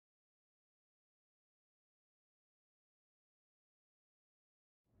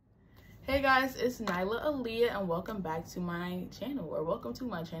Hey guys, it's Nyla Aaliyah and welcome back to my channel, or welcome to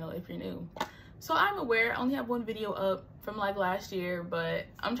my channel if you're new. So I'm aware I only have one video up from like last year, but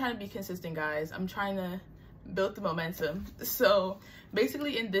I'm trying to be consistent, guys. I'm trying to build the momentum. So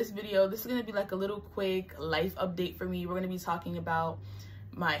basically in this video, this is going to be like a little quick life update for me. We're going to be talking about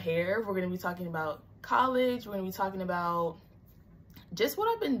my hair. We're going to be talking about college. We're going to be talking about just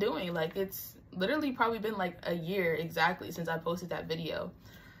what I've been doing. Like, it's literally probably been like a year exactly since I posted that video.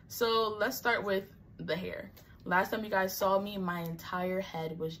 So let's start with the hair. Last time you guys saw me, my entire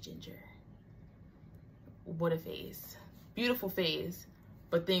head was ginger. What a phase. Beautiful phase,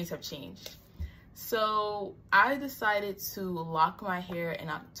 but things have changed. So I decided to lock my hair in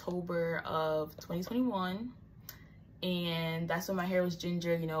October of 2021. And that's when my hair was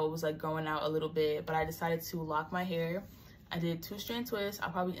ginger, you know, it was like growing out a little bit, but I decided to lock my hair. I did 2-strand twists.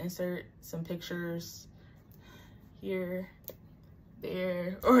 I'll probably insert some pictures here,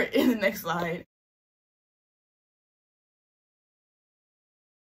 there, or in the next slide.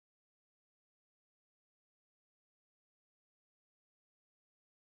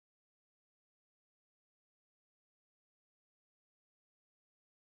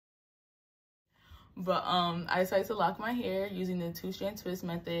 But I decided to lock my hair using the 2-strand twist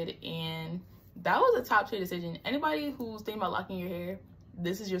method, and that was a top tier decision. Anybody who's thinking about locking your hair,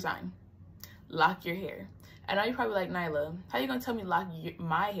 this is your sign. Lock your hair. I know you're probably like, Nyla, how you gonna tell me lock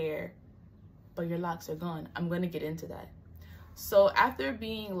my hair, but your locks are gone? I'm gonna get into that. So after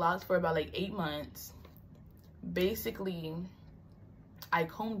being locked for about like 8 months, basically I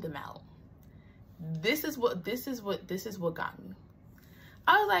combed them out. This is what got me.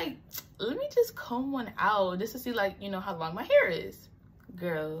 I was like, let me just comb one out just to see, like, you know, how long my hair is.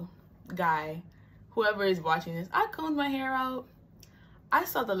 Girl, guy, whoever is watching this, I combed my hair out. I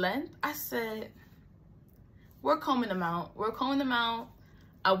saw the length. I said, we're combing them out. We're combing them out.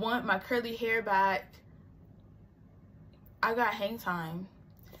 I want my curly hair back. I got hang time.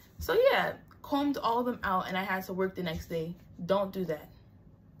 So yeah, combed all of them out and I had to work the next day. Don't do that.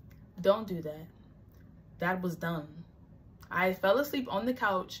 Don't do that. That was dumb. I fell asleep on the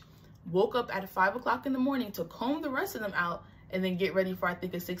couch, woke up at 5 o'clock in the morning to comb the rest of them out and then get ready for, I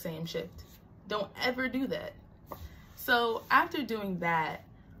think, a 6 a.m. shift. Don't ever do that. So after doing that,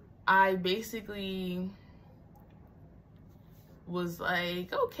 I basically was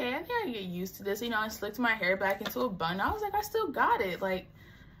like, okay, I think I can get used to this. You know, I slicked my hair back into a bun. I was like, I still got it. Like,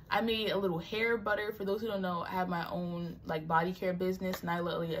 I made a little hair butter. For those who don't know, I have my own like body care business,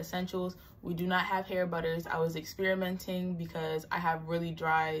 Nyla Aaliyah Essentials. We do not have hair butters. I was experimenting because I have really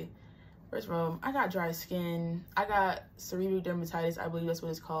dry, first of all, I got dry skin. I got cerebral dermatitis, I believe that's what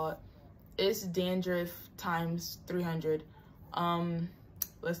it's called. It's dandruff times 300.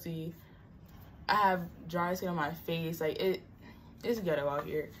 Let's see. I have dry skin on my face. Like, it's ghetto out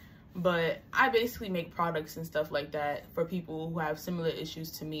here. But I basically make products and stuff like that for people who have similar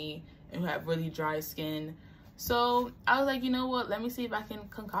issues to me and who have really dry skin. So I was like, you know what, let me see if I can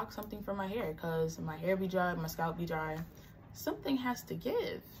concoct something for my hair, because my hair be dry, my scalp be dry. Something has to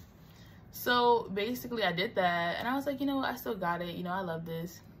give. So basically I did that and I was like, you know what, I still got it. You know, I love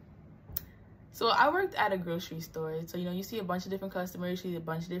this. So I worked at a grocery store. So, you know, you see a bunch of different customers, you see a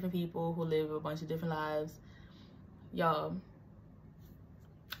bunch of different people who live a bunch of different lives. Y'all,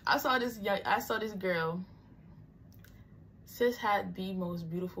 I saw this girl. Sis had the most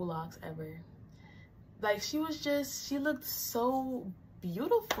beautiful locks ever. Like, she looked so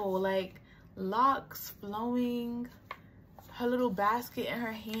beautiful. Like, locks flowing, her little basket in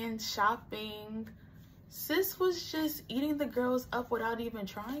her hand, shopping. Sis was just eating the girls up without even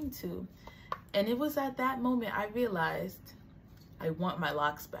trying to. And it was at that moment I realized I want my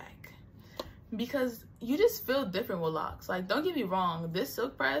locks back. Because you just feel different with locks. Like, don't get me wrong, this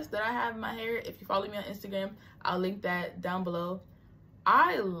silk press that I have in my hair, if you follow me on Instagram, I'll link that down below.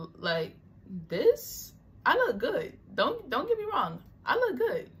 I like this. I look good. Don't get me wrong, I look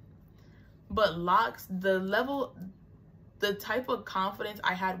good. But locks, the type of confidence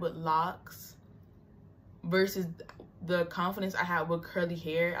I had with locks versus the confidence I had with curly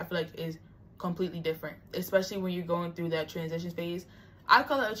hair, I feel like is completely different, especially when you're going through that transition phase. I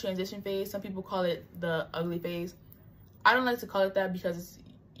call it a transition phase. Some people call it the ugly phase. I don't like to call it that because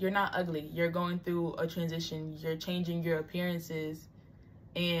you're not ugly. You're going through a transition. You're changing your appearances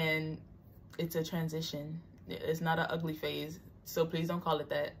and it's a transition. It's not an ugly phase. So please don't call it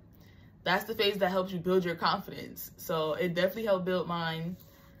that. That's the phase that helps you build your confidence. So it definitely helped build mine.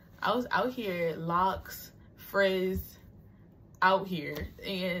 I was out here, locks, frizz, out here,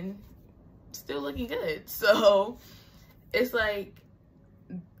 and still looking good. So it's like,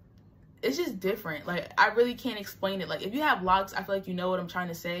 it's just different. Like, I really can't explain it. Like, if you have locks, I feel like you know what I'm trying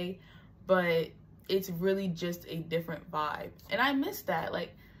to say. but it's really just a different vibe. And I miss that.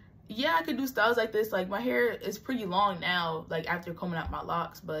 Like, yeah, I could do styles like this. Like, my hair is pretty long now, like after combing out my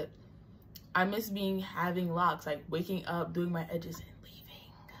locks, but I miss having locks, like waking up, doing my edges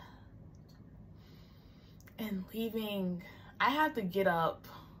and leaving. I have to get up,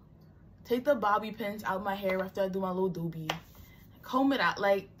 take the bobby pins out my hair after I do my little doobie, comb it out.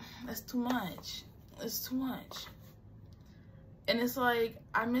 Like, that's too much. It's too much. And it's like,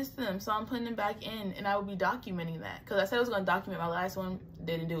 I miss them, so I'm putting them back in, and I will be documenting that. Because I said I was going to document my last one,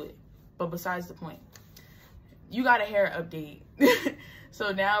 didn't do it. But besides the point, you got a hair update.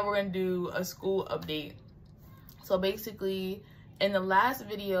 So now we're going to do a school update. So basically, in the last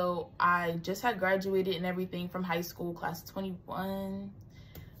video, I just had graduated and everything from high school, class of 21.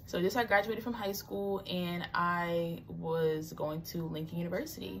 So just had graduated from high school, and I was going to Lincoln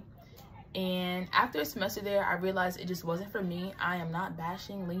University. And after a semester there, I realized it just wasn't for me. I am not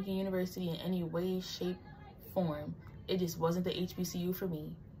bashing Lincoln University in any way, shape, form. It just wasn't the HBCU for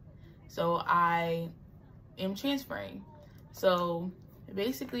me. So I am transferring. So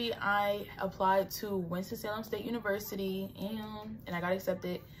basically, I applied to Winston-Salem State University, and I got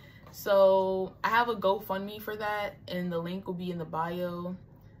accepted. So I have a GoFundMe for that, and the link will be in the bio.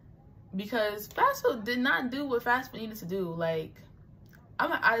 Because FAFSA did not do what FAFSA needed to do. Like,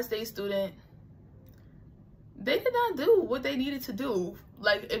 I'm an out-of-state student. They did not do what they needed to do.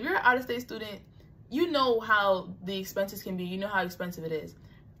 Like, if you're an out-of-state student, you know how the expenses can be. You know how expensive it is.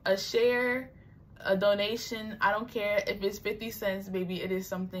 A share, a donation, I don't care if it's 50 cents, baby, it is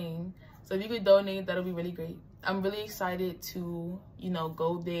something. So if you could donate, that'll be really great. I'm really excited to, you know,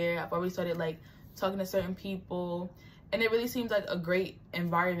 go there. I've already started, like, talking to certain people. And it really seems like a great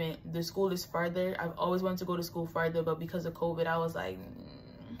environment. The school is further. I've always wanted to go to school further, but because of COVID, I was like,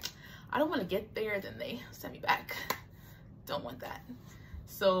 I don't want to get there. Then they sent me back. Don't want that.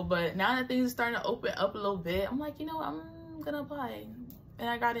 So, but now that things are starting to open up a little bit, I'm like, you know, I'm going to apply. And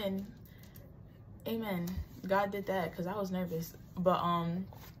I got in. Amen. God did that because I was nervous. But,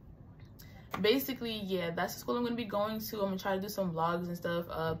 basically, yeah, that's the school I'm going to be going to. I'm going to try to do some vlogs and stuff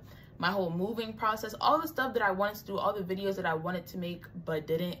of my whole moving process, all the stuff that I wanted to do, all the videos that I wanted to make but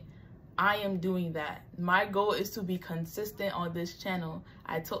didn't. I am doing that. My goal is to be consistent on this channel.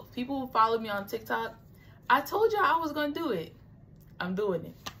 I told people who follow me on TikTok, I told y'all I was gonna do it. I'm doing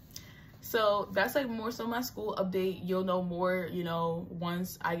it. So that's like more so my school update. You'll know more, you know,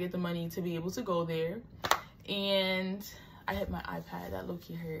 once I get the money to be able to go there. And I hit my iPad, that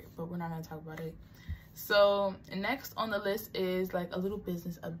low-key hurt, but we're not gonna talk about it. So next on the list is like a little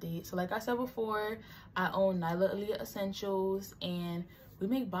business update. So like I said before, I own Nyla Aaliyah Essentials, and we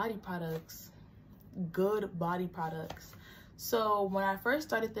make body products, good body products. So when I first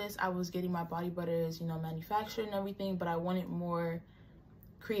started this, I was getting my body butters, you know, manufactured and everything, but I wanted more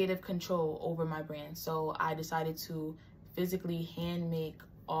creative control over my brand. So I decided to physically hand make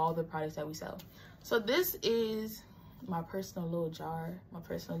all the products that we sell. So this is my personal little jar, my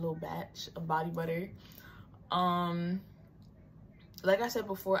personal little batch of body butter. Like I said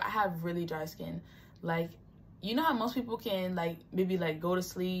before, I have really dry skin. Like, you know how most people can like maybe like go to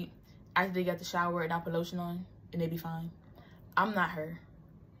sleep after they got the shower and not put lotion on and they be fine? I'm not her.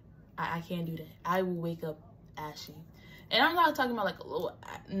 I can't do that. I will wake up ashy. And I'm not talking about like a little,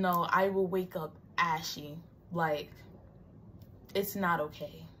 no, I will wake up ashy. Like, it's not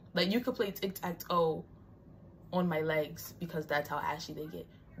okay. Like, you could play tic-tac-toe on my legs because that's how ashy they get,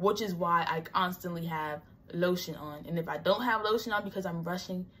 which is why I constantly have lotion on. And if I don't have lotion on because I'm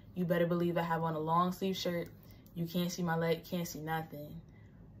rushing, you better believe I have on a long sleeve shirt. You can't see my leg, can't see nothing.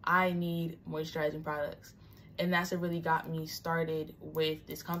 I need moisturizing products. And that's what really got me started with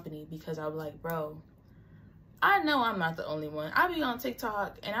this company, because I was like, bro, I know I'm not the only one. I be on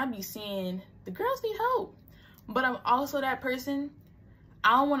TikTok and I be seeing the girls need help, but I'm also that person.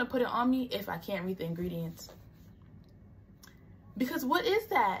 I don't want to put it on me if I can't read the ingredients. Because what is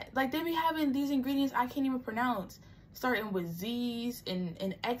that? Like, they be having these ingredients I can't even pronounce, starting with Z's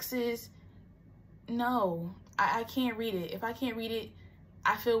and X's. No, I can't read it. If I can't read it,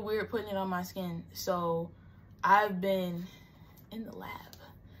 I feel weird putting it on my skin. So I've been in the lab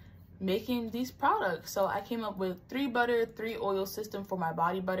making these products. So I came up with 3 butter, 3 oil system for my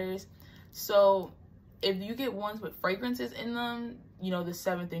body butters. So if you get ones with fragrances in them, you know, the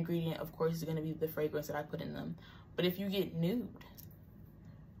 7th ingredient, of course, is going to be the fragrance that I put in them. But if you get nude,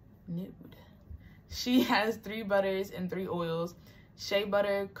 she has 3 butters and 3 oils: shea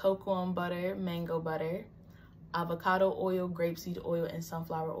butter, cocoa butter, mango butter, avocado oil, grapeseed oil, and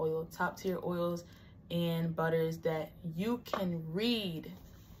sunflower oil. Top tier oils and butters that you can read.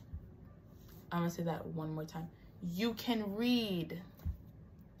 I'm gonna say that one more time. You can read.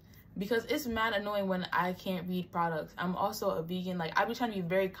 because it's mad annoying when I can't read products. I'm also a vegan. Like, I be trying to be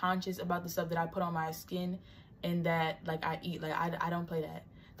very conscious about the stuff that I put on my skin and that, like, I eat. Like, I don't play that.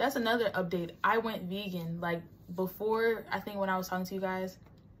 That's another update. I went vegan. Like, before, I think when I was talking to you guys,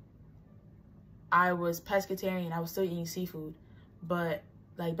 I was pescatarian. I was still eating seafood. But,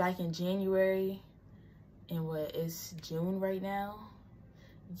 like, back in January, and what, it's June right now?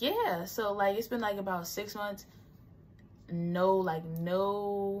 Yeah, so, like, it's been, like, about 6 months. No,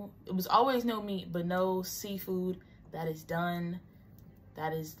 it was always no meat, but no seafood. That is done.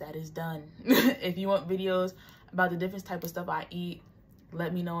 That is done. If you want videos about the different type of stuff I eat,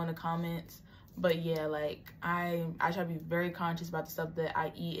 let me know in the comments. But yeah, like, I try to be very conscious about the stuff that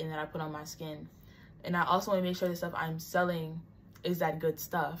I eat and that I put on my skin. And I also want to make sure the stuff I'm selling is that good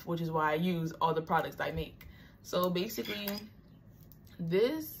stuff, which is why I use all the products I make. So basically,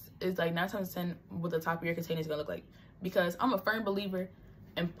 this is like 9 times 10 what the top of your container is gonna look like, because I'm a firm believer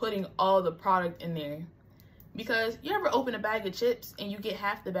in putting all the product in there. Because you ever open a bag of chips and you get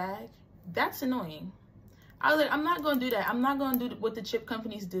half the bag? That's annoying. I was like, I'm not gonna do that. I'm not gonna do what the chip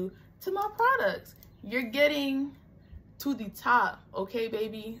companies do to my products. You're getting to the top, okay,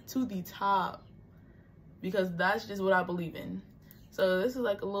 baby? To the top. Because that's just what I believe in. So this is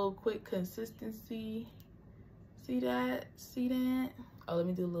like a little quick consistency. See that? See that? Oh, let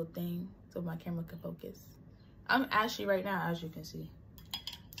me do a little thing so my camera can focus. I'm ashy right now, as you can see.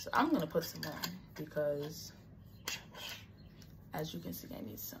 So I'm gonna put some on because, as you can see, I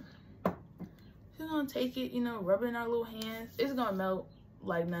need some. We're gonna take it, you know, rub it in our little hands. It's gonna melt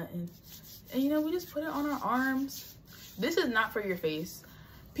like nothing. And, you know, we just put it on our arms. This is not for your face.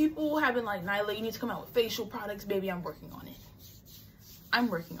 People have been like, Nyla, you need to come out with facial products. Baby, I'm working on it. I'm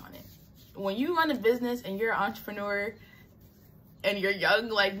working on it. When you run a business and you're an entrepreneur and you're young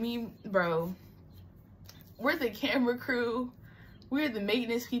like me, bro, we're the camera crew. We're the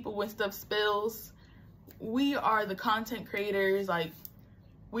maintenance people when stuff spills. We are the content creators. Like,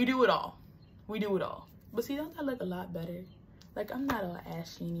 we do it all. We do it all. But see, don't that look a lot better? Like, I'm not all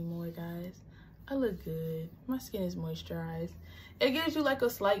ashy anymore, guys. I look good. My skin is moisturized. It gives you like a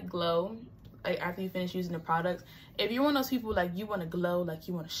slight glow, like after you finish using the products. If you're one of those people, like, you want to glow, like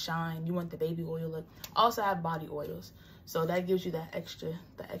you want to shine, you want the baby oil look. I also have body oils, so that gives you that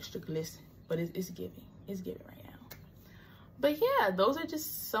extra glisten. But it's giving. It's giving right now. But yeah, those are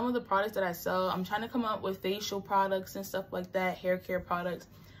just some of the products that I sell. I'm trying to come up with facial products and stuff like that, hair care products,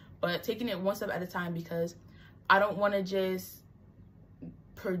 but taking it one step at a time, because I don't want to just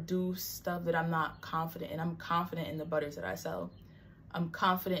produce stuff that I'm not confident in. I'm confident in the butters that I sell. I'm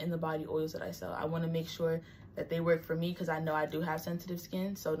confident in the body oils that I sell. I want to make sure that they work for me, because I know I do have sensitive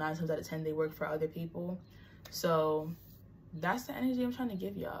skin. So 9 times out of 10, they work for other people. So that's the energy I'm trying to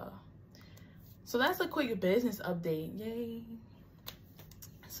give y'all. So that's a quick business update. Yay.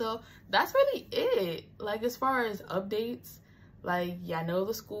 So that's really it. Like, as far as updates, like, y'all know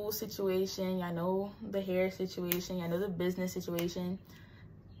the school situation, y'all know the hair situation, y'all know the business situation.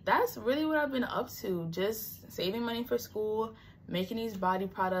 That's really what I've been up to. Just saving money for school, making these body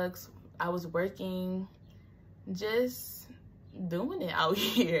products. I was working, just doing it out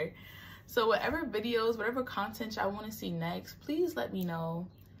here. So whatever videos, whatever content y'all want to see next, please let me know.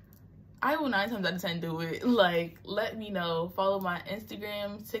 I will 9 times out of 10 do it. Like, let me know. Follow my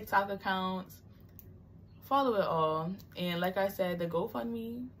Instagram, TikTok accounts. Follow it all. And like I said, the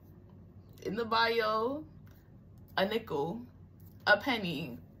GoFundMe in the bio, a nickel, a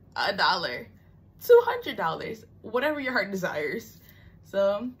penny, $1, $200, whatever your heart desires.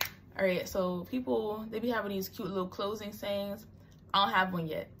 So, all right, so people, they be having these cute little closing sayings. I don't have one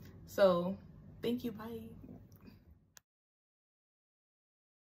yet. So, thank you, bye.